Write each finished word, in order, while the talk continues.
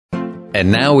And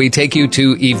now we take you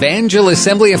to Evangel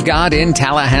Assembly of God in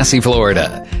Tallahassee,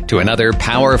 Florida, to another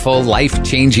powerful,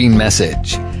 life-changing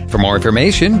message. For more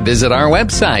information, visit our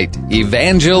website,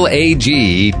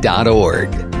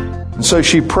 evangelag.org. So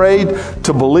she prayed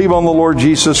to believe on the Lord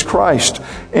Jesus Christ.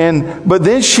 But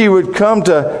then she would come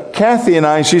to Kathy and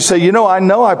I, and she'd say, I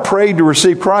know I prayed to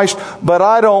receive Christ, but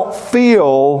I don't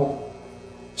feel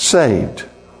saved.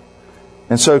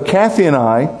 And so Kathy and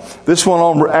I, this went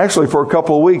on actually for a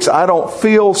couple of weeks. I don't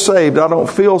feel saved. I don't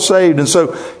feel saved. And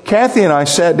so Kathy and I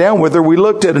sat down with her. We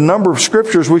looked at a number of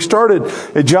scriptures. We started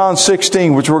at John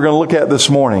 16, which we're going to look at this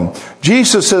morning.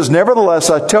 Jesus says, "Nevertheless,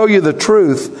 I tell you the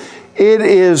truth. It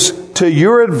is to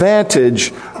your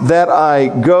advantage that I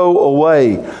go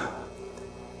away.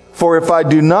 For if I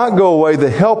do not go away, the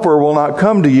Helper will not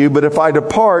come to you. But if I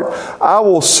depart, I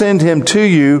will send him to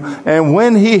you. And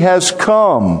when he has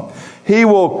come, he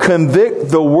will convict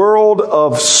the world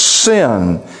of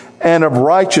sin and of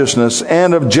righteousness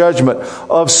and of judgment.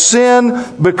 Of sin,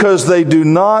 because they do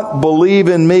not believe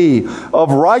in me.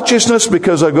 Of righteousness,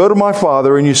 because I go to my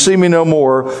Father and you see me no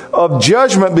more. Of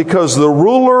judgment, because the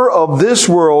ruler of this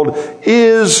world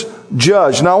is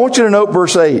judged." Now I want you to note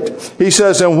verse 8. He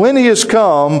says, "And when he has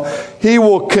come, he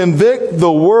will convict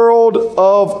the world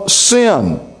of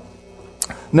sin."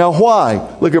 Now why?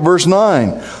 Look at verse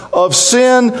 9. "Of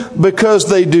sin, because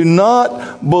they do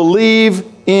not believe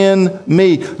in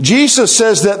me." Jesus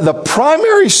says that the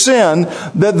primary sin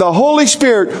that the Holy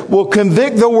Spirit will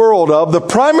convict the world of, the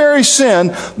primary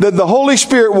sin that the Holy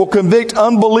Spirit will convict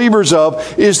unbelievers of,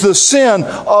 is the sin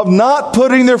of not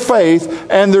putting their faith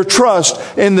and their trust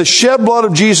in the shed blood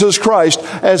of Jesus Christ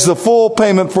as the full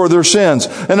payment for their sins.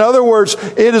 In other words,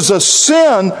 it is a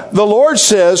sin, the Lord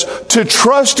says, to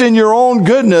trust in your own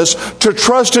goodness, to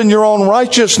trust in your own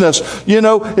righteousness.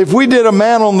 If we did a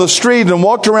man on the street and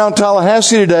walked around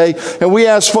Tallahassee today and we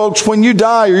asked folks, when you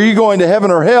die, are you going to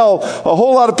heaven or hell? A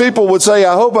whole lot of people would say,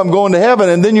 I hope I'm going to heaven.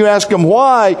 And then you ask them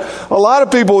why. A lot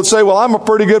of people would say, well, I'm a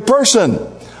pretty good person.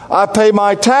 I pay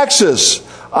my taxes.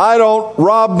 I don't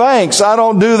rob banks. I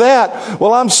don't do that.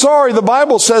 Well, I'm sorry. The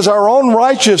Bible says our own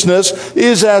righteousness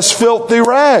is as filthy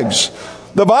rags.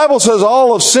 The Bible says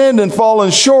all have sinned and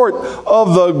fallen short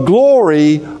of the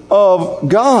glory of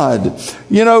God.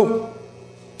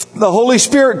 The Holy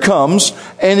Spirit comes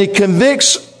and He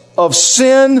convicts of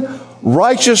sin,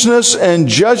 righteousness, and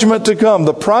judgment to come.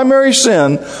 The primary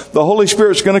sin the Holy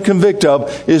Spirit's going to convict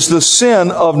of is the sin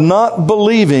of not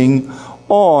believing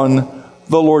on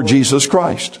the Lord Jesus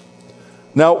Christ.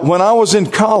 Now, when I was in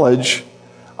college,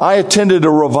 I attended a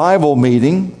revival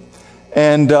meeting,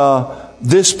 and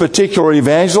this particular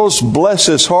evangelist, bless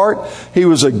his heart, he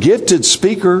was a gifted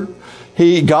speaker.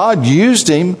 God used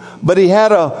him, but he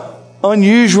had a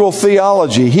unusual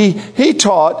theology. He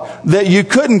taught that you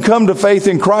couldn't come to faith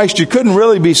in Christ. You couldn't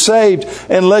really be saved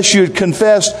unless you had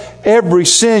confessed every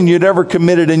sin you'd ever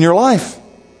committed in your life.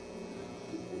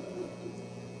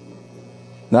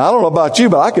 Now, I don't know about you,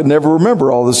 but I could never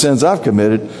remember all the sins I've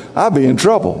committed. I'd be in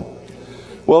trouble.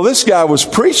 Well, this guy was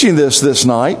preaching this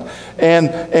night,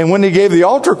 and when he gave the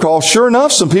altar call, sure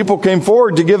enough, some people came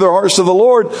forward to give their hearts to the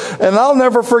Lord. And I'll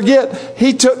never forget,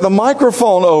 he took the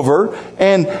microphone over,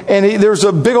 and there's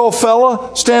a big old fella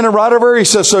standing right over there. He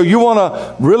says, "So you want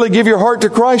to really give your heart to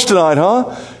Christ tonight,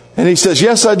 huh?" And he says,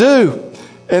 "Yes, I do."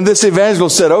 And this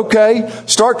evangelist said, "Okay,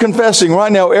 start confessing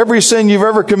right now every sin you've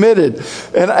ever committed."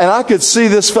 And I could see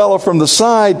this fellow from the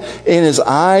side, and his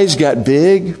eyes got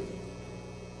big.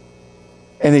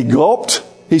 And he gulped.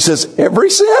 He says,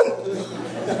 "Every sin?"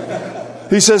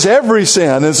 He says, "Every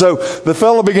sin." And so the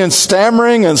fellow begins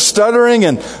stammering and stuttering.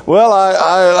 And, well, I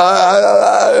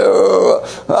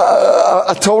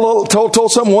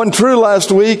told something wasn't true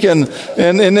last week. And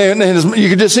you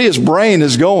could just see his brain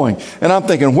is going. And I'm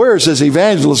thinking, where is this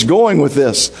evangelist going with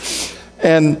this?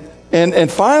 And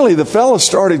finally the fellow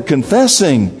started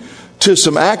confessing to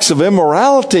some acts of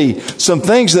immorality, some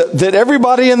things that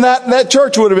everybody in that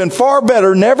church would have been far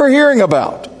better never hearing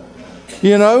about.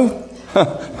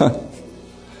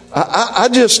 I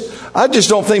just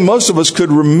don't think most of us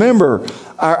could remember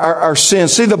our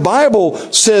sins. See, the Bible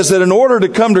says that in order to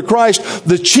come to Christ,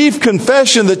 the chief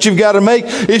confession that you've got to make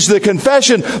is the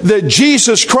confession that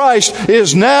Jesus Christ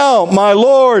is now my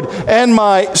Lord and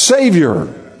my Savior.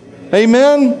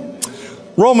 Amen?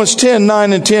 Romans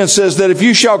 10:9-10 says that if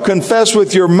you shall confess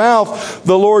with your mouth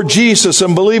the Lord Jesus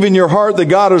and believe in your heart that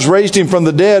God has raised him from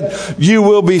the dead, you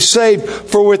will be saved.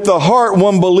 For with the heart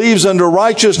one believes unto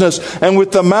righteousness, and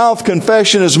with the mouth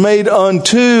confession is made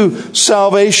unto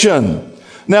salvation.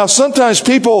 Now, sometimes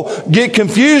people get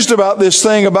confused about this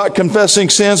thing about confessing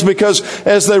sins because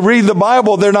as they read the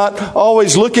Bible, they're not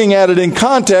always looking at it in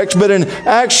context. But in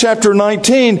Acts chapter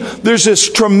 19, there's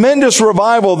this tremendous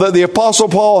revival that the Apostle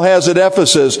Paul has at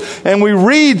Ephesus. And we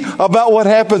read about what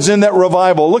happens in that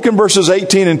revival. Look in verses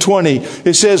 18 and 20.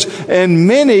 It says, "And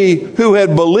many who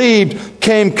had believed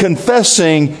came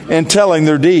confessing and telling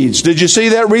their deeds." Did you see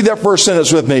that? Read that first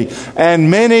sentence with me.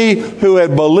 "And many who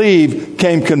had believed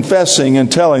came confessing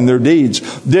and telling their deeds."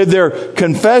 Did their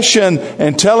confession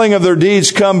and telling of their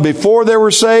deeds come before they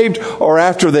were saved or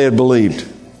after they had believed?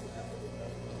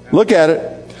 Look at it.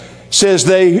 It says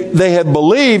they had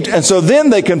believed, and so then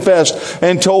they confessed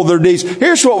and told their deeds.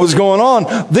 Here's what was going on.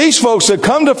 These folks had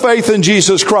come to faith in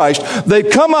Jesus Christ.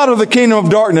 They'd come out of the kingdom of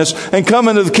darkness and come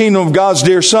into the kingdom of God's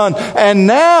dear Son. And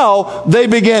now they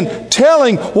begin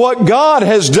telling what God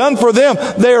has done for them.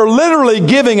 They are literally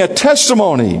giving a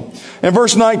testimony. And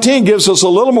verse 19 gives us a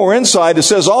little more insight. It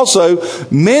says also,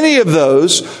 "Many of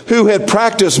those who had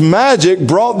practiced magic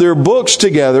brought their books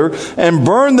together and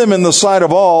burned them in the sight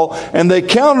of all, and they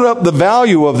counted up the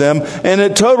value of them, and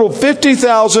it totaled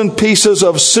 50,000 pieces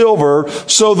of silver.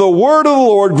 So the word of the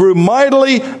Lord grew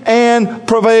mightily and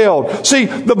prevailed." See,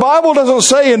 the Bible doesn't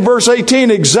say in verse 18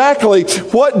 exactly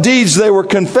what deeds they were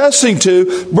confessing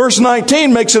to. Verse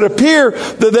 19 makes it appear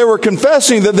that they were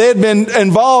confessing that they had been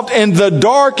involved in the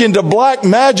dark, into black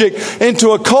magic,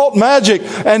 into occult magic.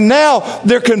 And now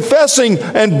they're confessing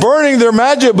and burning their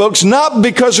magic books, not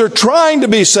because they're trying to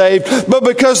be saved, but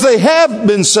because they have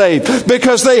been saved,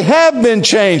 because they have been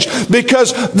changed,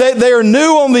 because they are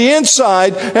new on the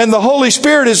inside, and the Holy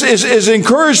Spirit is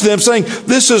encouraged them, saying,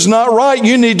 "This is not right.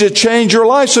 You need to change your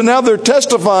life." So now they're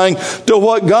testifying to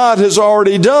what God has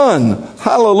already done.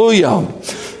 Hallelujah.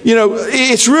 You know,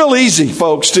 it's real easy,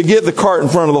 folks, to get the cart in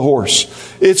front of the horse.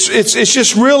 It's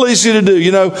just real easy to do.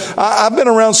 You know, I've been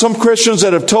around some Christians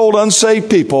that have told unsaved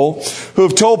people, who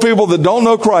have told people that don't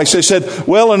know Christ. They said,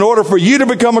 "Well, in order for you to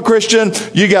become a Christian,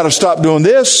 you got to stop doing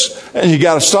this, and you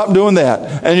got to stop doing that,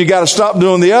 and you got to stop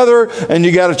doing the other, and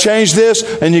you got to change this,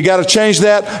 and you got to change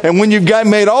that. And when you've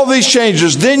made all these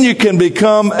changes, then you can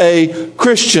become a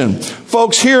Christian."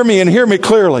 Folks, hear me and hear me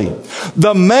clearly.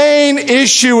 The main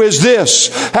issue is this: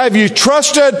 have you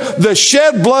trusted the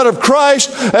shed blood of Christ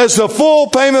as the full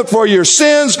payment for your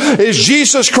sins? Is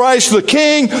Jesus Christ the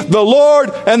King, the Lord,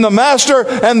 and the Master,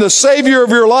 and the Savior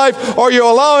of your life? Or are you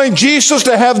allowing Jesus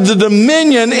to have the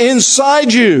dominion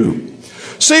inside you?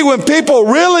 See, when people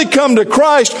really come to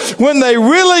Christ, when they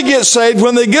really get saved,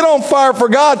 when they get on fire for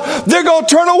God, they're going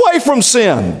to turn away from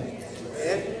sin.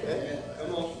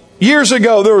 Years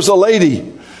ago, there was a lady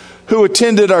who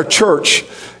attended our church,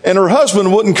 and her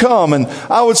husband wouldn't come, and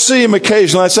I would see him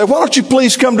occasionally. I'd say, "Why don't you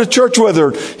please come to church with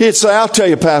her?" He'd say, "I'll tell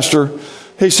you, Pastor."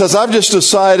 He says, "I've just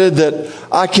decided that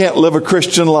I can't live a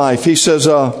Christian life." He says,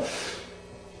 "You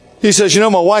know,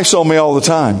 my wife's on me all the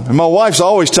time. And my wife's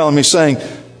always telling me, saying,"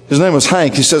 his name was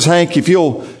Hank. He says, "Hank, if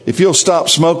you'll stop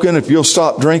smoking, if you'll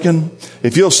stop drinking,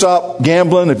 if you'll stop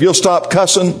gambling, if you'll stop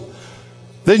cussing,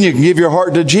 then you can give your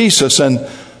heart to Jesus." And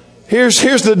here's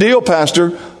the deal,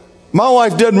 Pastor. My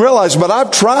wife doesn't realize, but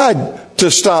I've tried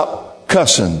to stop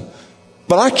cussing,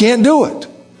 but I can't do it.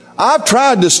 I've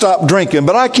tried to stop drinking,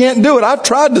 but I can't do it. I've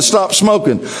tried to stop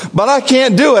smoking, but I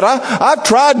can't do it. I've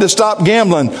tried to stop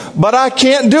gambling, but I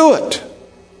can't do it.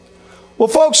 Well,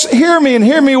 folks, hear me and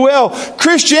hear me well.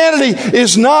 Christianity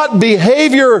is not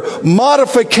behavior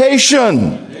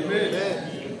modification.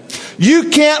 You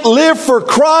can't live for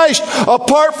Christ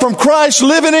apart from Christ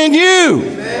living in you.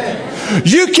 Amen.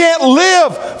 You can't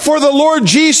live for the Lord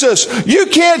Jesus. You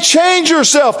can't change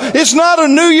yourself. It's not a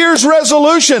New Year's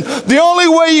resolution. The only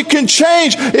way you can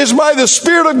change is by the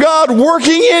Spirit of God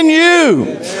working in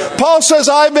you. Paul says,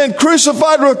 "I've been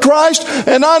crucified with Christ,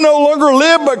 and I no longer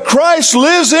live, but Christ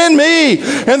lives in me.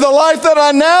 And the life that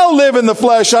I now live in the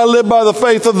flesh, I live by the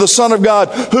faith of the Son of God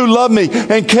who loved me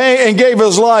and came and gave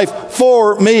His life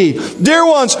for me." Dear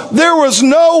ones, there was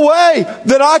no way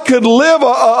that I could live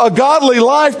a godly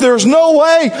life. There's no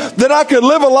way that I could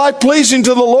live a life pleasing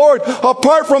to the Lord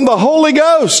apart from the Holy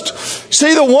Ghost.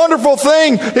 See, the wonderful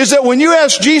thing is that when you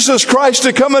ask Jesus Christ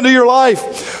to come into your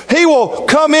life, He will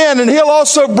come in, and He'll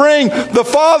also bring the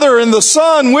Father and the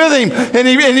Son with Him, and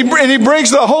He brings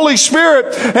the Holy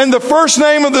Spirit. And the first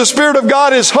name of the Spirit of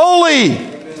God is Holy.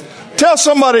 Tell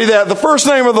somebody that the first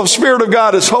name of the Spirit of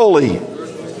God is Holy.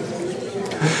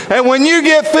 And when you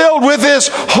get filled with this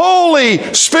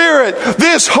Holy Spirit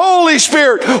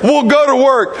will go to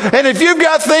work. And if you've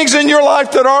got things in your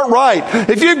life that aren't right,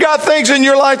 if you've got things in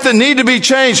your life that need to be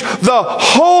changed, the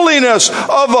holiness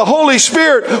of the Holy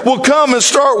Spirit will come and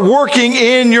start working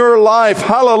in your life.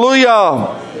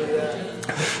 Hallelujah.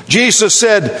 Jesus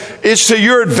said, it's to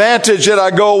your advantage that I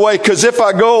go away, because if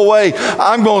I go away,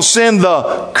 I'm going to send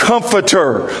the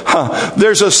Comforter.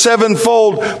 There's a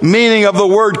sevenfold meaning of the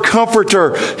word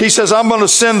Comforter. He says, I'm going to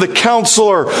send the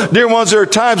Counselor. Dear ones, there are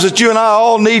times that you and I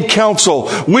all need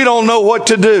counsel. We don't know what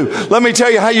to do. Let me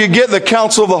tell you how you get the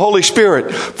counsel of the Holy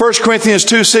Spirit. 1 Corinthians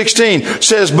 2:16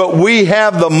 says, but we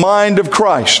have the mind of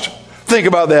Christ. Think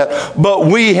about that. But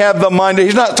we have the mind.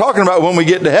 He's not talking about when we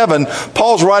get to heaven.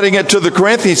 Paul's writing it to the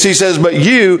Corinthians. He says, but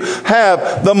you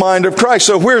have the mind of Christ.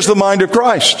 So where's the mind of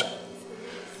Christ?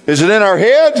 Is it in our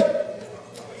head?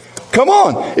 Come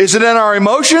on. Is it in our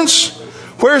emotions?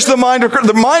 Where's the mind of Christ?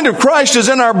 The mind of Christ is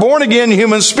in our born again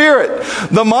human spirit.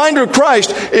 The mind of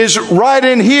Christ is right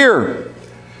in here.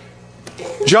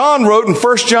 John wrote in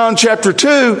 1 John chapter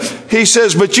 2, he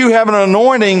says, but you have an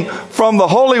anointing from the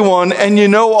Holy One and you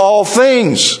know all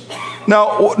things.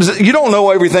 Now, you don't know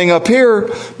everything up here,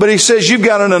 but he says you've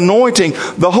got an anointing,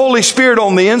 the Holy Spirit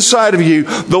on the inside of you,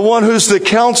 the one who's the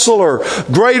Counselor.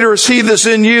 Greater is He that's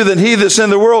in you than he that's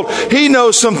in the world. He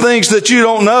knows some things that you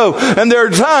don't know. And there are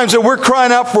times that we're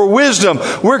crying out for wisdom.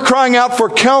 We're crying out for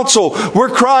counsel. We're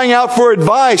crying out for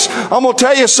advice. I'm going to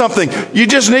tell you something. You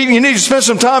need to spend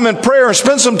some time in prayer and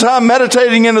spend some time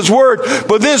meditating in His Word,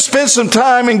 but then spend some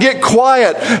time and get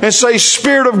quiet and say,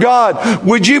 Spirit of God,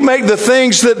 would you make the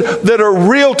things that are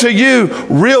real to you,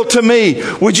 real to me?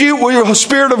 Would you,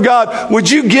 Spirit of God,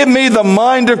 would you give me the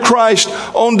mind of Christ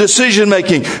on decision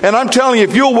making? And I'm telling you,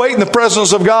 if you'll wait in the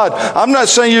presence of God, I'm not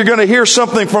saying you're going to hear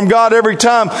something from God every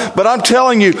time, but I'm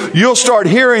telling you, you'll start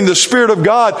hearing the Spirit of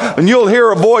God, and you'll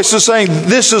hear a voice that's saying,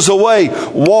 this is the way,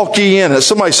 walk ye in it.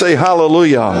 Somebody say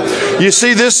hallelujah. You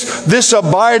see, this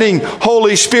abiding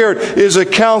Holy Spirit is a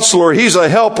counselor. He's a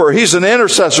helper. He's an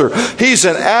intercessor. He's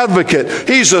an advocate.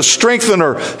 He's a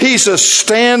strengthener. He's a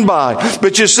standby.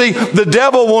 But you see, the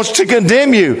devil wants to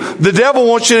condemn you. The devil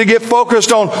wants you to get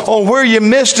focused on where you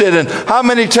missed it and how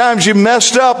many times you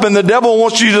messed up. And the devil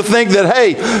wants you to think that,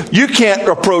 hey, you can't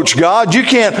approach God. You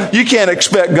can't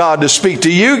expect God to speak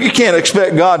to you. You can't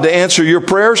expect God to answer your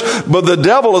prayers. But the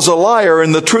devil is a liar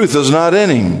and the truth is not in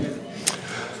him.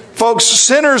 Folks,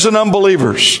 sinners and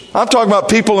unbelievers, I'm talking about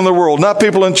people in the world, not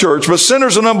people in church, but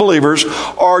sinners and unbelievers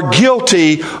are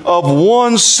guilty of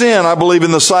one sin, I believe, in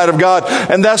the sight of God.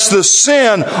 And that's the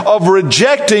sin of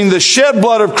rejecting the shed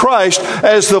blood of Christ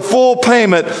as the full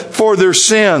payment for their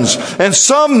sins. And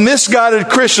some misguided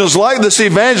Christians, like this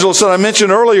evangelist that I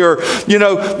mentioned earlier,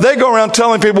 they go around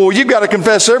telling people, well, you've got to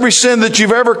confess every sin that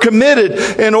you've ever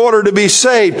committed in order to be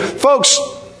saved. Folks,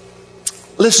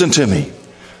 listen to me.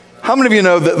 How many of you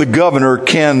know that the governor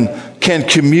can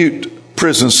commute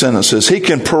prison sentences? He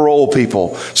can parole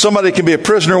people. Somebody can be a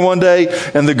prisoner one day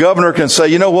and the governor can say,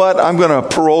 you know what? I'm going to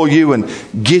parole you and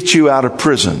get you out of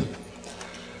prison.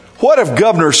 What if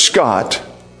Governor Scott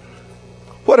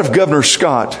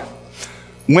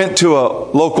went to a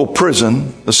local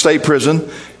prison, a state prison,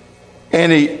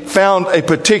 and he found a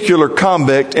particular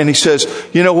convict and he says,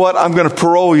 you know what? I'm going to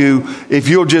parole you if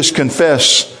you'll just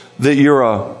confess that you're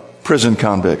a prison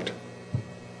convict.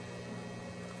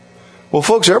 Well,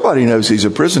 folks, everybody knows he's a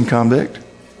prison convict.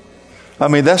 I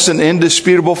mean, that's an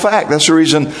indisputable fact. That's the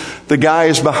reason the guy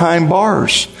is behind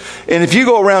bars. And if you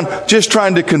go around just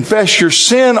trying to confess your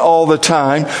sin all the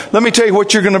time, let me tell you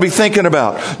what you're going to be thinking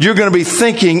about. You're going to be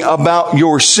thinking about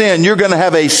your sin. You're going to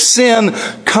have a sin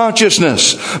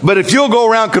consciousness. But if you'll go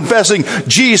around confessing,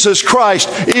 Jesus Christ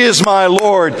is my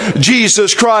Lord,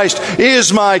 Jesus Christ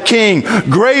is my King,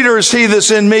 greater is He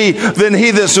that's in me than he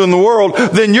that's in the world,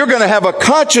 then you're going to have a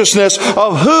consciousness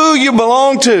of who you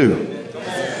belong to.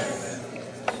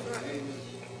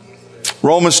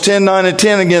 Romans 10:9 and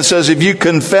 10 again says, if you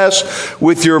confess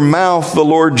with your mouth the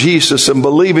Lord Jesus and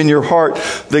believe in your heart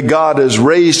that God has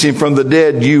raised Him from the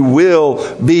dead, you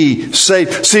will be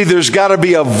saved. See, there's got to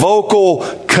be a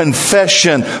vocal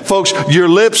confession. Folks, your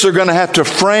lips are going to have to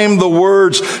frame the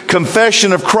words.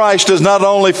 Confession of Christ is not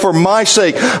only for my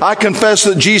sake. I confess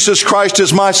that Jesus Christ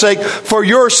is my sake, for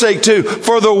your sake too,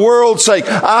 for the world's sake.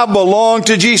 I belong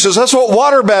to Jesus. That's what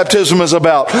water baptism is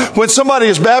about. When somebody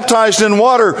is baptized in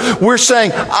water, we're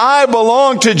saying, I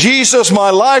belong to Jesus.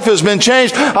 My life has been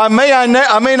changed. I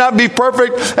may not be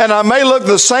perfect and I may look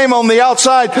the same on the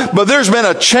outside, but there's been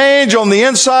a change on the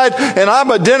inside, and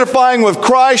I'm identifying with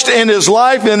Christ in His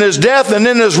life, in His death, and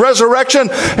in His resurrection.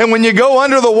 And when you go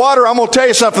under the water, I'm going to tell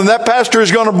you something. That pastor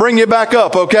is going to bring you back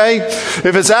up, okay?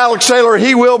 If it's Alex Taylor,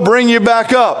 he will bring you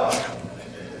back up.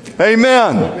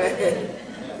 Amen.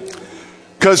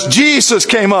 Because Jesus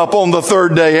came up on the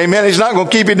third day. Amen. He's not going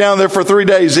to keep you down there for 3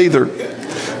 days either.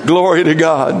 Glory to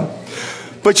God.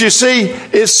 But you see,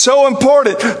 it's so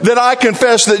important that I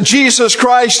confess that Jesus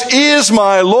Christ is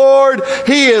my Lord.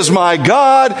 He is my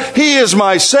God. He is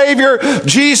my Savior.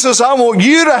 Jesus, I want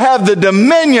you to have the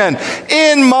dominion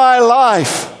in my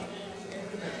life.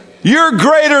 You're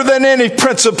greater than any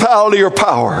principality or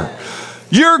power.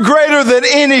 You're greater than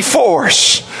any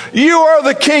force. You are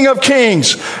the King of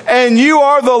Kings, and you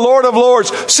are the Lord of Lords.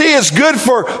 See, it's good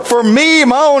for me,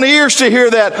 my own ears to hear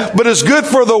that, but it's good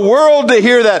for the world to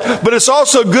hear that, but it's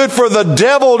also good for the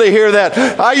devil to hear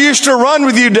that. I used to run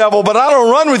with you, devil, but I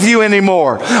don't run with you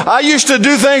anymore. I used to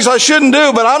do things I shouldn't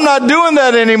do, but I'm not doing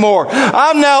that anymore.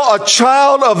 I'm now a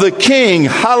child of the King.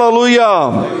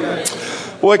 Hallelujah.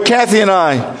 What Kathy and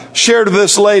I shared with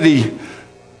this lady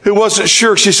who wasn't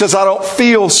sure. She says, I don't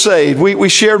feel saved. We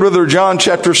shared with her John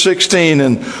chapter 16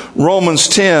 and Romans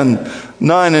 10,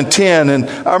 9 and 10. And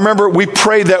I remember we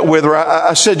prayed that with her.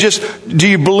 I said, do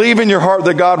you believe in your heart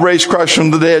that God raised Christ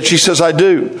from the dead? She says, I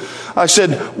do. I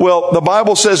said, well, the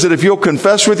Bible says that if you'll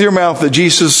confess with your mouth that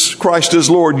Jesus Christ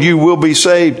is Lord, you will be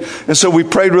saved. And so we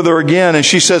prayed with her again. And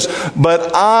she says,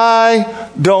 but I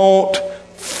don't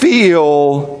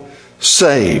feel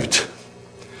saved.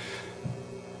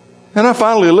 And I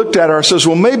finally looked at her and says,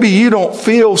 well, maybe you don't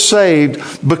feel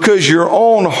saved because your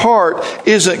own heart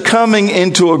isn't coming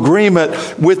into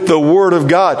agreement with the Word of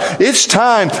God. It's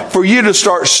time for you to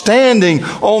start standing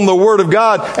on the Word of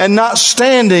God and not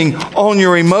standing on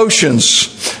your emotions.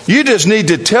 You just need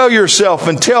to tell yourself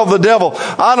and tell the devil,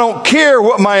 I don't care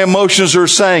what my emotions are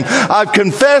saying. I've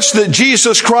confessed that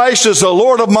Jesus Christ is the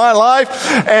Lord of my life,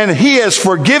 and He has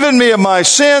forgiven me of my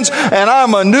sins, and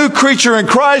I'm a new creature in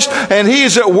Christ, and He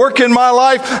is at work in my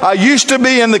life. I used to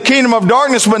be in the kingdom of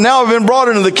darkness, but now I've been brought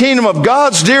into the kingdom of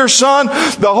God's dear Son.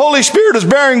 The Holy Spirit is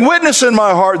bearing witness in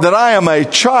my heart that I am a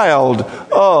child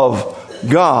of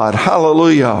God.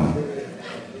 Hallelujah.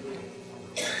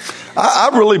 I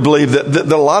really believe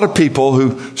that a lot of people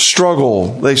who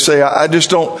struggle, they say, I just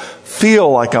don't feel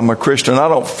like I'm a Christian. I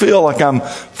don't feel like I'm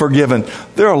forgiven.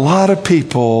 There are a lot of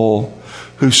people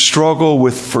who struggle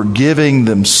with forgiving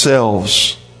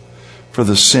themselves for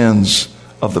the sins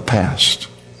of the past.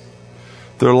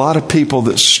 There are a lot of people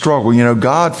that struggle. You know,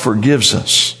 God forgives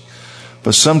us,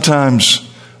 but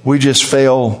sometimes we just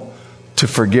fail to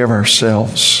forgive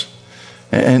ourselves.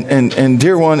 And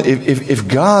dear one, if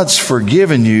God's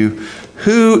forgiven you,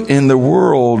 who in the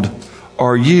world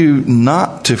are you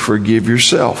not to forgive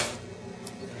yourself?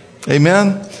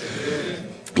 Amen?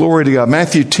 Glory to God.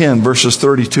 Matthew 10 verses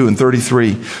 32 and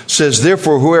 33 says,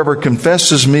 therefore, whoever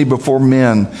confesses me before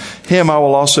men, him I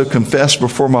will also confess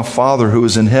before my Father who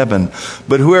is in heaven.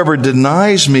 But whoever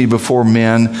denies me before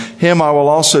men, him I will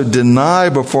also deny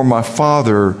before my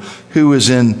Father who is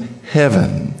in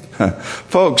heaven.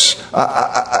 Folks,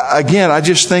 I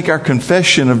just think our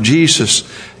confession of Jesus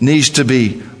needs to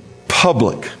be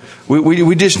public.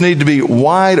 We just need to be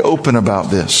wide open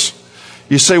about this.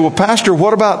 You say, well, Pastor,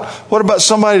 what about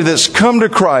somebody that's come to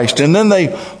Christ and then they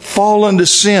fall into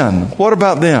sin? What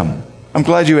about them? I'm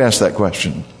glad you asked that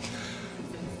question.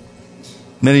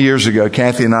 Many years ago,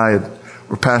 Kathy and I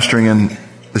were pastoring in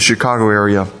the Chicago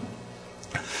area,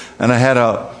 and I had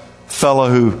a fellow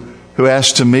who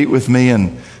asked to meet with me,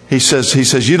 and he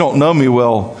says, you don't know me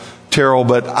well, Terrell,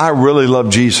 but I really love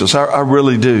Jesus. I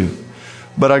really do.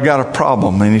 But I got a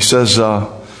problem. And he says,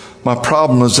 my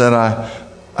problem is that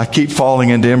I keep falling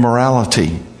into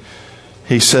immorality.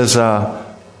 He says,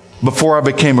 before I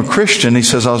became a Christian, he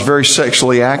says, I was very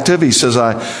sexually active. He says,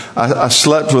 I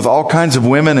slept with all kinds of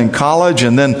women in college.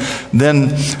 And then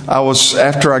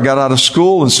after I got out of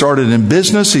school and started in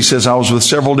business, he says, I was with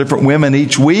several different women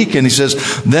each week. And he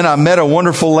says, then I met a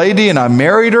wonderful lady and I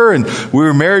married her, and we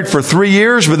were married for 3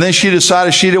 years, but then she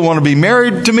decided she didn't want to be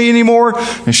married to me anymore.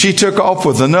 And she took off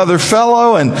with another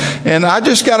fellow. And I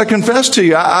just got to confess to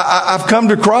you, I've come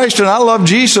to Christ and I love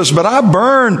Jesus, but I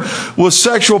burn with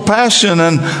sexual passion,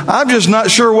 and I'm just not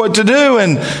sure what to do.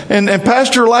 And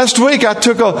Pastor, last week I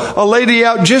took a lady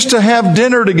out just to have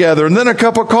dinner together and then a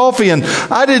cup of coffee. And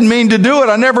I didn't mean to do it.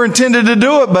 I never intended to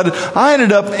do it, but I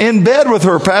ended up in bed with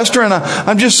her, Pastor. And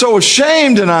I'm just so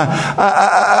ashamed. And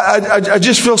I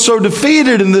just feel so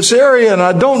defeated in this area. And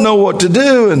I don't know what to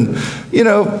do. And,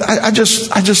 I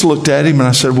just looked at him and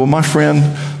I said, well, my friend,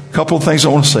 a couple of things I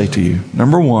want to say to you.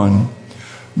 Number one,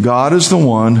 God is the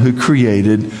one who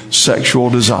created sexual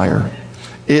desire.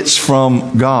 It's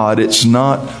from God. It's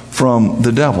not from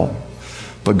the devil.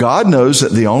 But God knows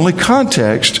that the only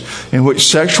context in which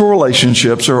sexual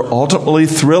relationships are ultimately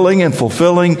thrilling and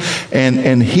fulfilling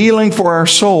and healing for our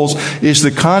souls is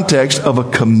the context of a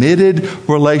committed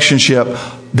relationship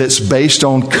that's based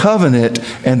on covenant,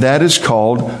 and that is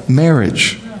called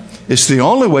marriage. It's the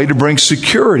only way to bring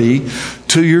security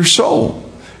to your soul.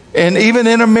 And even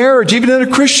in a marriage, even in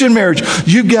a Christian marriage,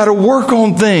 you've got to work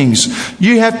on things.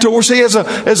 You have to see, as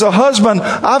a husband,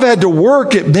 I've had to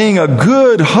work at being a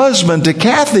good husband to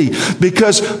Kathy,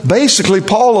 because basically,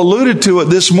 Paul alluded to it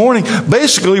this morning,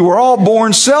 basically we're all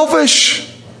born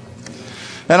selfish.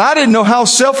 And I didn't know how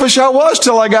selfish I was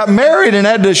till I got married and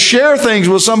had to share things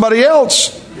with somebody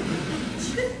else.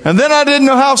 And then I didn't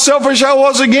know how selfish I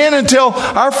was again until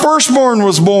our firstborn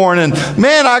was born. And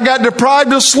man, I got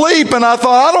deprived of sleep and I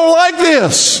thought, I don't like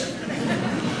this.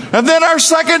 And then our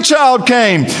second child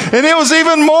came and it was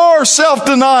even more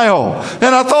self-denial.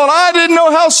 And I thought, I didn't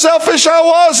know how selfish I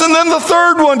was. And then the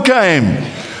third one came.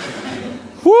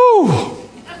 Woo!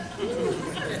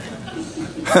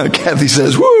 Kathy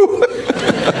says, woo!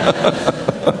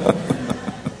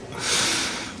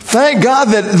 Thank God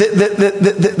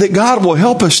that God will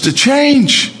help us to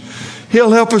change.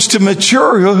 He'll help us to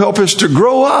mature. He'll help us to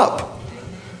grow up.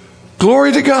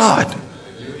 Glory to God.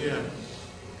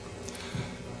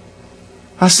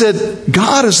 I said,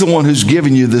 God is the one who's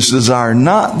given you this desire,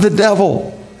 not the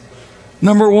devil.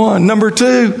 Number one. Number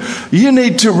two, you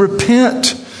need to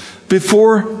repent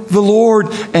before the Lord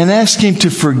and ask Him to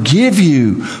forgive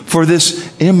you for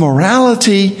this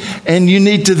immorality, and you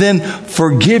need to then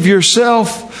forgive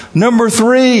yourself. Number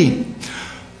three,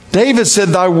 David said,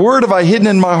 thy word have I hidden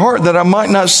in my heart that I might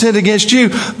not sin against you.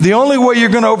 The only way you're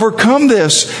going to overcome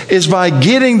this is by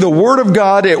getting the word of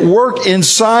God at work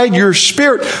inside your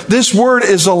spirit. This word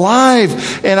is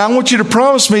alive. And I want you to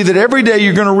promise me that every day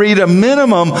you're going to read a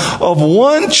minimum of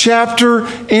one chapter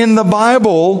in the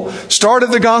Bible. Start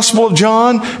at the Gospel of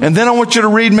John, and then I want you to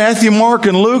read Matthew, Mark,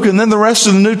 and Luke, and then the rest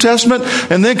of the New Testament,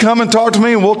 and then come and talk to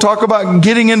me, and we'll talk about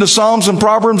getting into Psalms and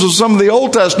Proverbs and some of the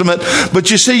Old Testament. But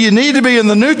you see, you need to be in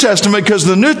the New Testament, because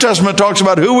the New Testament talks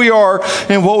about who we are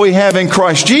and what we have in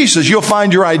Christ Jesus. You'll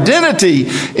find your identity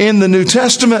in the New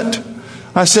Testament.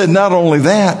 I said, not only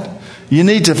that, you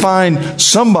need to find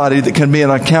somebody that can be an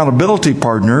accountability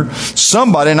partner.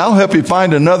 Somebody, and I'll help you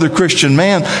find another Christian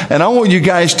man. And I want you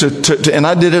guys to and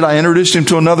I did it. I introduced him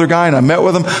to another guy and I met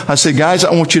with him. I said, guys,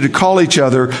 I want you to call each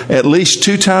other at least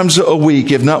 2 times a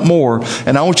week, if not more.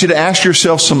 And I want you to ask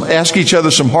each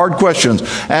other some hard questions.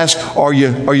 Ask, are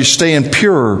you staying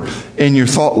pure in your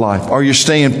thought life? Are you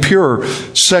staying pure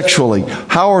sexually?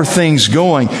 How are things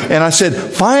going? And I said,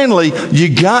 finally,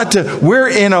 we're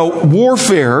in a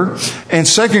warfare. And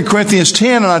 2 Corinthians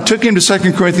 10, and I took him to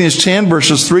 2 Corinthians 10,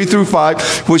 verses 3 through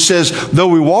 5, which says, though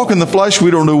we walk in the flesh,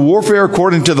 we don't do warfare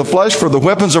according to the flesh, for the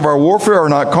weapons of our warfare are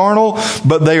not carnal,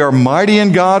 but they are mighty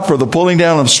in God for the pulling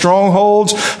down of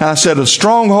strongholds. And I said, a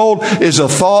stronghold is a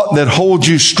thought that holds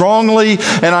you strongly.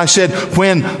 And I said,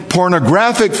 when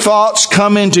pornographic thoughts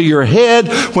come into your head,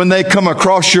 when they come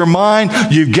across your mind,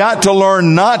 you've got to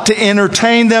learn not to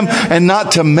entertain them and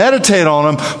not to meditate on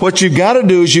them. What you've got to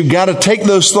do is you've got to take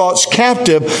those thoughts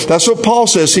captive. That's what Paul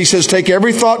says. He says, take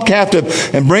every thought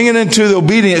captive and bring it into the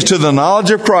obedience to the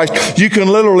knowledge of Christ. You can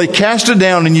literally cast it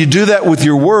down, and you do that with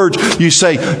your words. You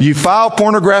say, you foul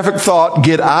pornographic thought,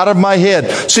 get out of my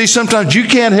head. See, sometimes you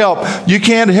can't help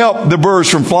the birds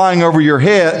from flying over your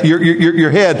head, your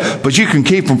head, but you can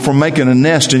keep them from making a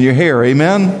nest in your hair.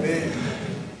 Amen?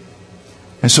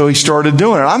 And so he started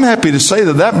doing it. I'm happy to say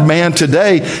that man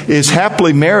today is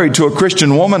happily married to a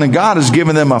Christian woman, and God has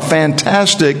given them a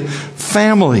fantastic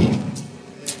family.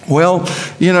 Well,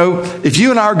 if you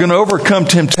and I are going to overcome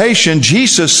temptation,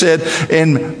 Jesus said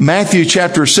in Matthew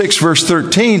chapter 6, verse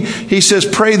 13, He says,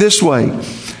 pray this way.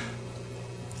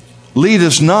 Lead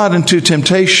us not into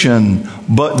temptation,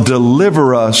 but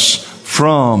deliver us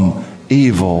from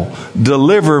evil.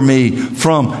 Deliver me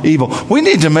from evil. We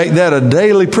need to make that a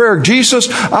daily prayer. Jesus,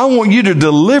 I want you to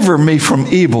deliver me from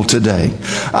evil today.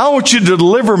 I want you to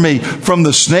deliver me from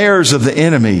the snares of the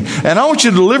enemy. And I want you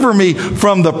to deliver me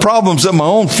from the problems that my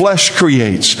own flesh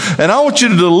creates. And I want you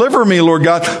to deliver me, Lord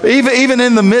God, even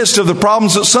in the midst of the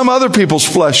problems that some other people's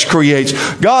flesh creates.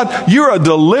 God, you're a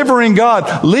delivering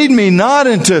God. Lead me not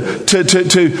into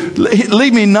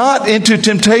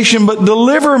temptation, but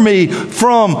deliver me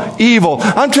from evil.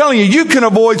 I'm telling you, you can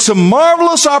avoid some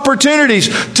marvelous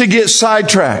opportunities to get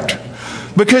sidetracked.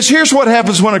 Because here's what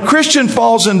happens when a Christian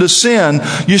falls into sin,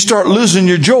 you start losing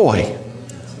your joy.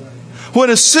 When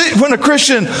a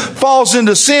Christian falls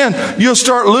into sin, you'll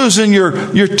start losing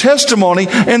your testimony.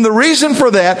 And the reason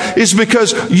for that is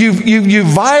because you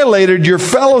violated your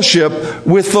fellowship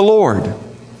with the Lord.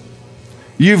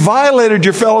 You violated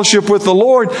your fellowship with the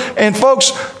Lord. And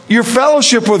folks, your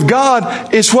fellowship with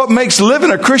God is what makes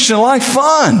living a Christian life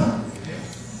fun.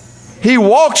 He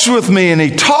walks with me and He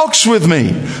talks with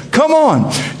me. Come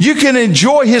on. You can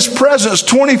enjoy His presence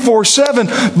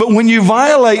 24/7, but when you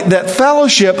violate that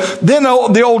fellowship, then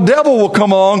the old devil will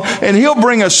come along and he'll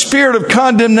bring a spirit of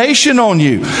condemnation on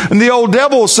you. And the old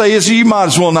devil will say, you might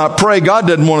as well not pray. God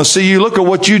doesn't want to see you. Look at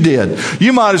what you did.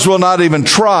 You might as well not even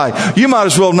try. You might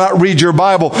as well not read your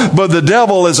Bible. But the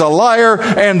devil is a liar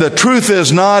and the truth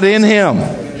is not in him.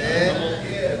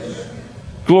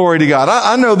 Glory to God.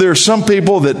 I know there are some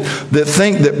people that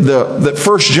think that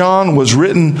 1 John was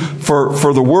written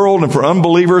for the world and for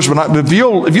unbelievers. But if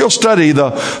you'll study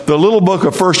the little book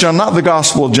of 1 John, not the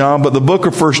Gospel of John, but the book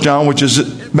of 1 John, which is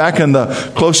back in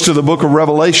close to the book of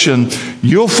Revelation,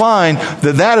 you'll find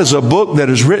that is a book that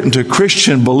is written to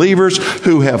Christian believers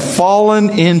who have fallen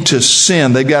into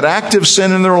sin. They've got active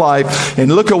sin in their life.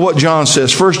 And look at what John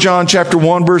says. 1 John chapter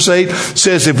 1 verse 8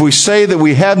 says, if we say that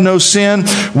we have no sin,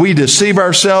 we deceive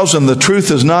ourselves and the truth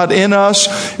is not in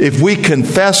us. If we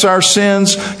confess our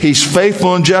sins, He's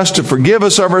faithful and just to forgive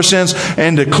us of our sins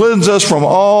and to cleanse us from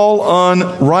all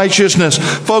unrighteousness.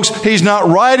 Folks, He's not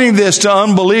writing this to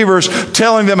unbelievers,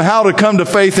 telling them how to come to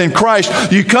faith in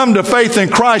Christ. You come to faith in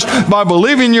Christ by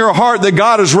believing in your heart that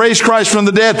God has raised Christ from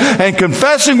the dead and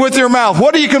confessing with your mouth.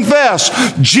 What do you confess?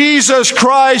 Jesus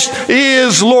Christ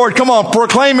is Lord. Come on,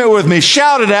 proclaim it with me.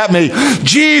 Shout it at me.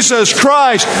 Jesus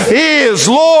Christ is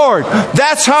Lord.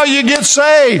 That's how you get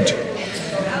saved.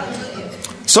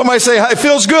 Somebody say, it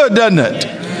feels good, doesn't it?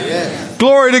 Yes.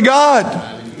 Glory to God.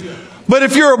 But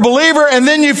if you're a believer and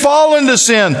then you fall into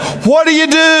sin, what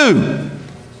do?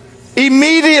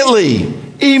 Immediately.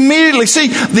 See,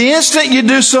 the instant you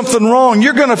do something wrong,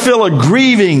 you're going to feel a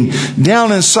grieving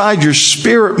down inside your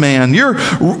spirit, man. Your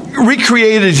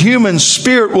recreated human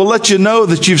spirit will let you know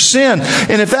that you've sinned.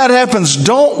 And if that happens,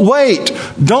 don't wait.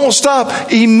 Don't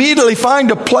stop. Immediately find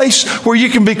a place where you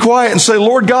can be quiet and say,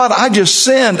 Lord God, I just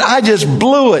sinned. I just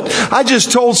blew it. I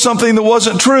just told something that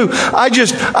wasn't true. I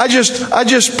just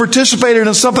participated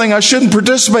in something I shouldn't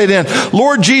participate in.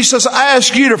 Lord Jesus, I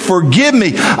ask you to forgive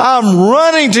me. I'm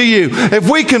running to you.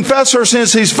 If we confess our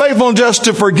sins, He's faithful and just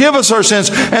to forgive us our sins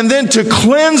and then to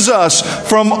cleanse us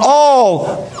from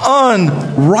all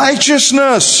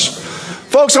unrighteousness.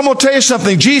 Folks, I'm going to tell you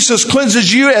something. Jesus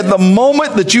cleanses you at the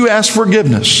moment that you ask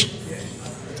forgiveness.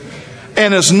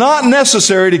 And it's not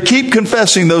necessary to keep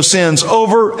confessing those sins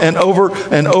over and over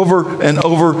and over and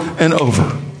over and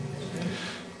over.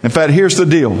 In fact, here's the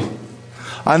deal.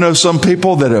 I know some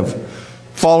people that have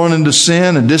fallen into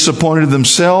sin and disappointed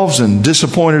themselves and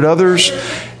disappointed others,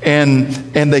 and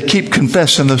they keep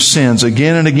confessing those sins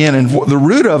again and again. And the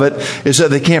root of it is that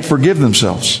they can't forgive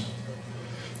themselves.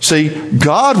 See,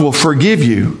 God will forgive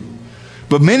you,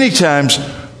 but many times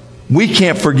we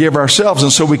can't forgive ourselves,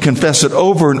 and so we confess it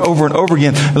over and over and over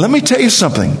again. And let me tell you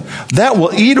something. That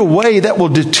will eat away, that will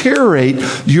deteriorate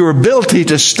your ability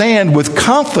to stand with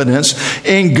confidence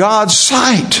in God's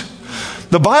sight.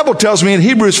 The Bible tells me in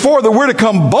Hebrews 4 that we're to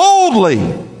come boldly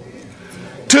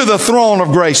to the throne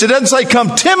of grace. It doesn't say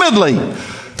come timidly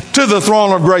to the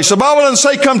throne of grace. The Bible doesn't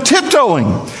say come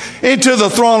tiptoeing into the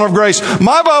throne of grace.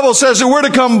 My Bible says that we're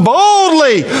to come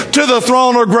boldly to the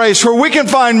throne of grace where we can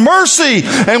find mercy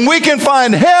and we can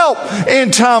find help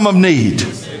in time of need.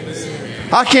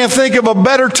 I can't think of a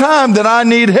better time that I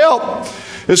need help.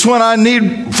 It's when I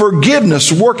need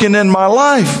forgiveness working in my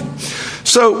life.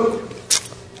 So,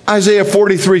 Isaiah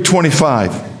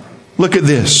 43:25. Look at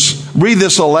this. Read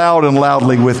this aloud and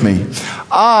loudly with me.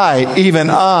 I,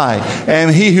 even I,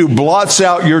 am He who blots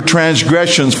out your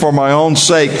transgressions for my own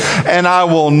sake, and I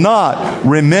will not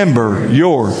remember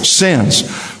your sins.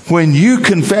 When you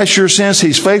confess your sins,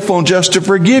 He's faithful and just to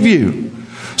forgive you.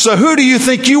 So who do you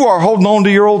think you are holding on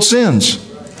to your old sins?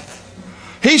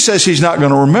 He says He's not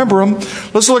going to remember them.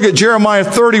 Let's look at Jeremiah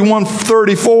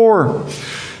 31:34.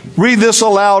 Read this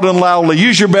aloud and loudly.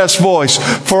 Use your best voice.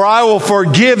 For I will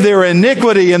forgive their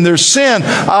iniquity and their sin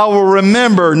I will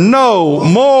remember no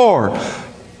more.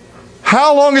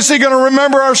 How long is He going to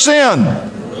remember our sin?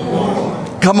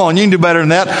 Come on, you can do better than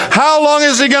that. How long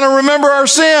is He going to remember our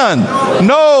sin?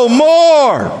 No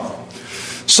more.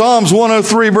 Psalms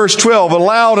 103 verse 12,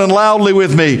 aloud and loudly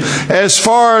with me. As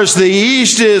far as the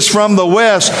east is from the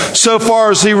west, so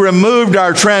far as He removed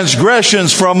our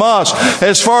transgressions from us.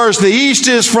 As far as the east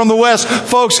is from the west,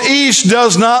 folks, east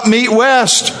does not meet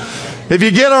west. If you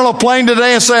get on a plane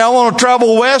today and say, I want to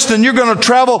travel west, and you're going to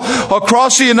travel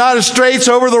across the United States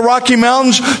over the Rocky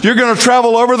Mountains, you're going to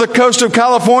travel over the coast of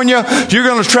California, you're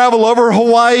going to travel over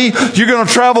Hawaii, you're going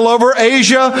to travel over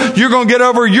Asia, you're going to get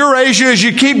over Eurasia as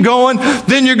you keep going,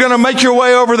 then you're going to make your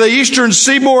way over the eastern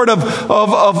seaboard of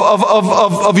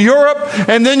Europe,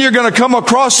 and then you're going to come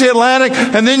across the Atlantic,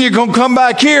 and then you're going to come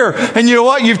back here. And you know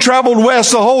what? You've traveled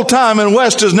west the whole time, and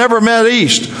west has never met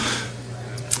east.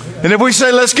 And if we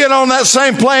say, let's get on that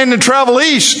same plane and travel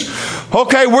east,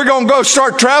 okay, we're going to go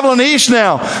start traveling east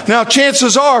now. Now,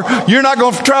 chances are you're not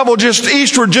going to travel just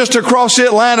eastward, just across the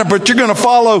Atlantic, but you're going to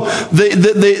follow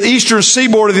the eastern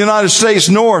seaboard of the United States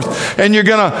north, and you're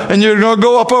going to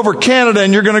go up over Canada,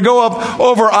 and you're going to go up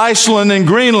over Iceland and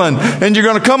Greenland, and you're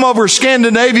going to come over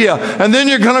Scandinavia, and then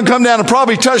you're going to come down and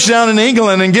probably touch down in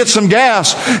England and get some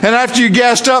gas. And after you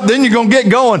gassed up, then you're going to get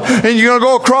going, and you're going to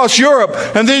go across Europe,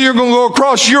 and then you're going to go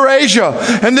across Eurasia,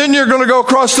 and then you're going to go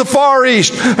across the Far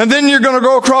East, and then you're going to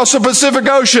go across the Pacific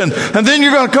Ocean, and then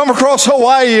you're going to come across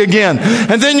Hawaii again,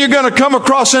 and then you're going to come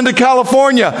across into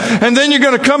California, and then you're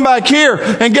going to come back here,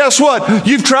 and guess what?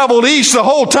 You've traveled east the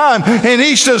whole time, and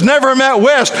east has never met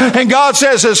west. And God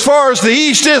says, as far as the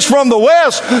east is from the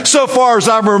west, so far as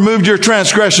I've removed your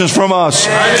transgressions from us.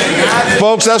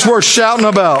 Folks, that's worth shouting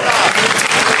about.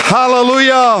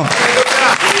 Hallelujah.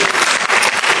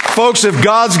 Folks, if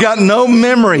God's got no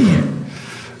memory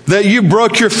that you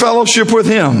broke your fellowship with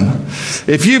Him,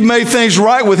 if you've made things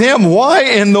right with Him, why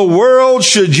in the world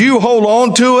should you hold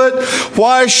on to it?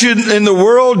 Why in the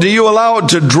world do you allow it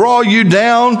to draw you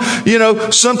down? You know,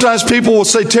 sometimes people will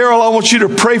say, Terrell, I want you to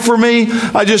pray for me.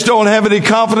 I just don't have any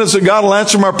confidence that God will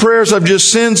answer my prayers. I've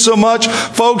just sinned so much.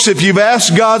 Folks, if you've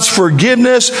asked God's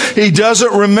forgiveness, He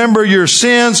doesn't remember your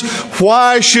sins.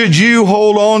 Why should you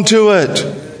hold on to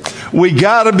it? We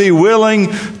got to be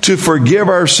willing to forgive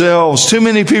ourselves. Too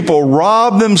many people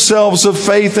rob themselves of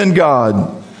faith in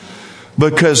God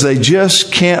because they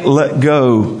just can't let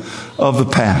go of the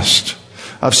past.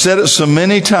 I've said it so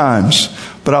many times,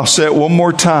 but I'll say it one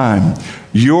more time.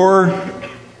 Your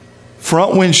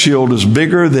front windshield is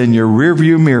bigger than your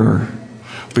rearview mirror,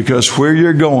 because where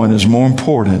you're going is more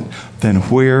important than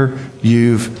where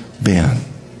you've been.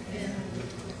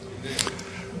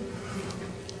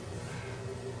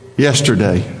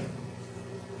 Yesterday,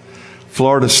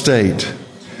 Florida State.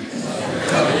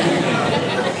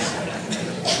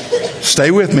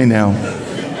 Stay with me now.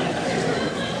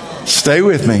 Stay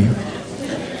with me.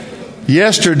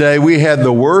 Yesterday, we had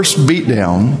the worst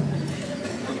beatdown.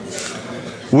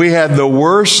 We had the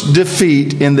worst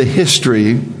defeat in the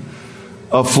history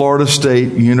of Florida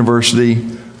State University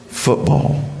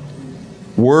football.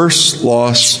 Worst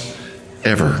loss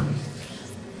ever.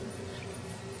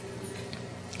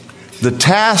 The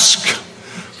task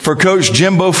for Coach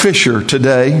Jimbo Fisher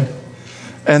today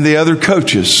and the other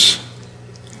coaches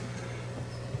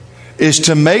is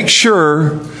to make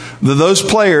sure that those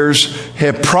players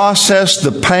have processed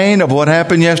the pain of what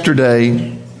happened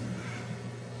yesterday,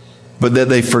 but that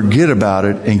they forget about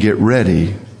it and get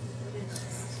ready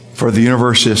for the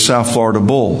University of South Florida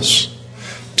Bulls.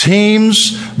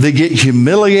 Teams that get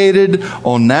humiliated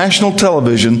on national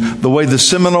television the way the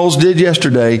Seminoles did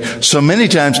yesterday, so many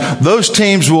times those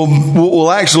teams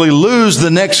will actually lose the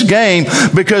next game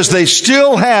because they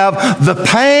still have the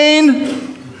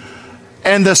pain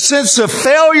and the sense of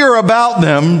failure about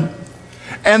them,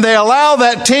 and they allow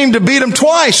that team to beat them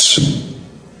twice.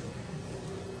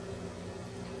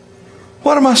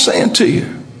 What am I saying to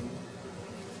you?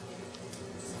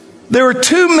 There were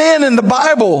two men in the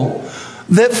Bible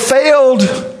that failed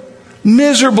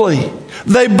miserably.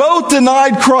 They both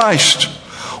denied Christ.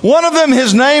 One of them,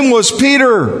 his name was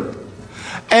Peter.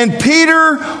 And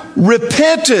Peter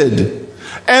repented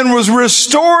and was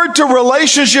restored to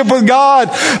relationship with God.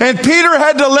 And Peter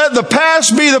had to let the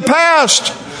past be the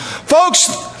past. Folks,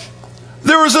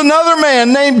 there was another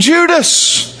man named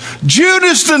Judas.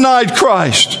 Judas denied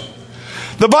Christ.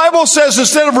 The Bible says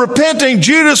instead of repenting,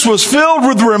 Judas was filled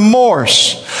with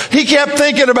remorse. He kept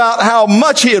thinking about how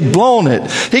much he had blown it.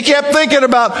 He kept thinking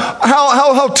about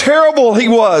how terrible he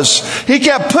was. He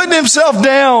kept putting himself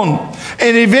down.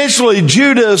 And eventually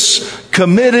Judas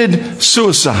committed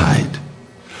suicide.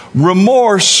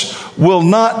 Remorse will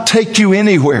not take you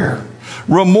anywhere.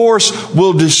 Remorse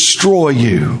will destroy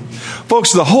you.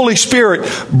 Folks, the Holy Spirit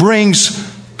brings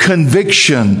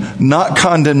conviction, not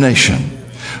condemnation.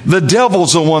 The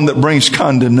devil's the one that brings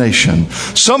condemnation.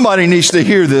 Somebody needs to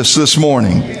hear this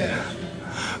morning.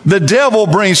 The devil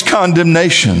brings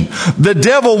condemnation. The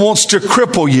devil wants to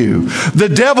cripple you. The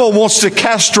devil wants to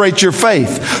castrate your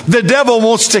faith. The devil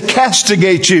wants to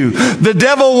castigate you. The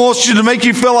devil wants you to make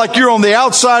you feel like you're on the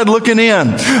outside looking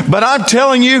in. But I'm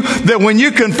telling you that when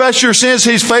you confess your sins,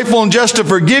 He's faithful and just to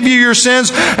forgive you your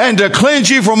sins and to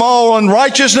cleanse you from all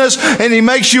unrighteousness. And He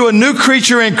makes you a new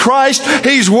creature in Christ.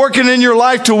 He's working in your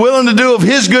life to will and to do of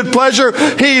His good pleasure.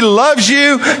 He loves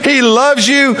you. He loves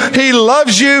you. He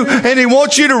loves you. And He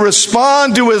wants you to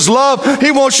respond to His love. He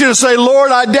wants you to say,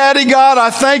 Lord, Daddy God,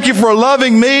 I thank you for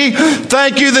loving me.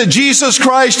 Thank you that Jesus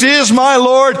Christ is my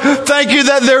Lord. Thank you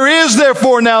that there is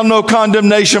therefore now no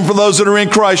condemnation for those that are in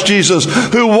Christ Jesus,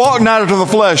 who walk not after the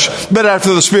flesh, but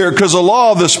after the Spirit. Because the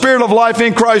law of the Spirit of life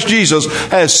in Christ Jesus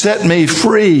has set me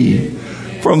free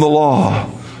from the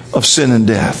law of sin and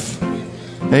death.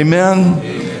 Amen.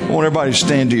 I want everybody to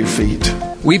stand to your feet.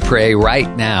 We pray right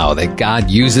now that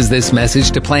God uses this message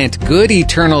to plant good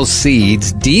eternal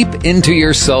seeds deep into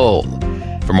your soul.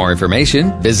 For more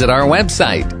information, visit our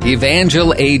website, evangelag.org.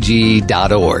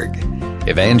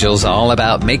 Evangel's all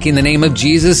about making the name of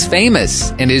Jesus famous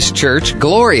and His church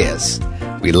glorious.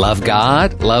 We love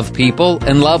God, love people,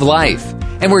 and love life.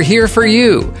 And we're here for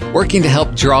you, working to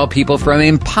help draw people from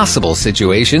impossible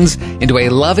situations into a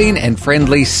loving and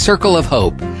friendly circle of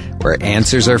hope, where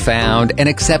answers are found and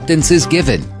acceptance is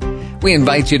given. We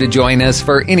invite you to join us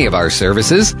for any of our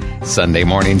services, Sunday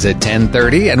mornings at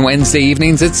 10:30 and Wednesday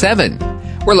evenings at 7.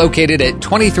 We're located at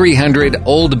 2300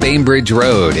 Old Bainbridge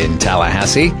Road in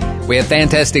Tallahassee. We have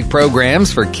fantastic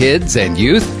programs for kids and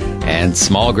youth and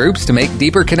small groups to make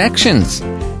deeper connections.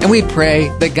 And we pray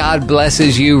that God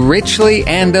blesses you richly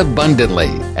and abundantly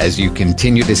as you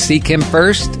continue to seek Him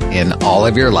first in all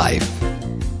of your life.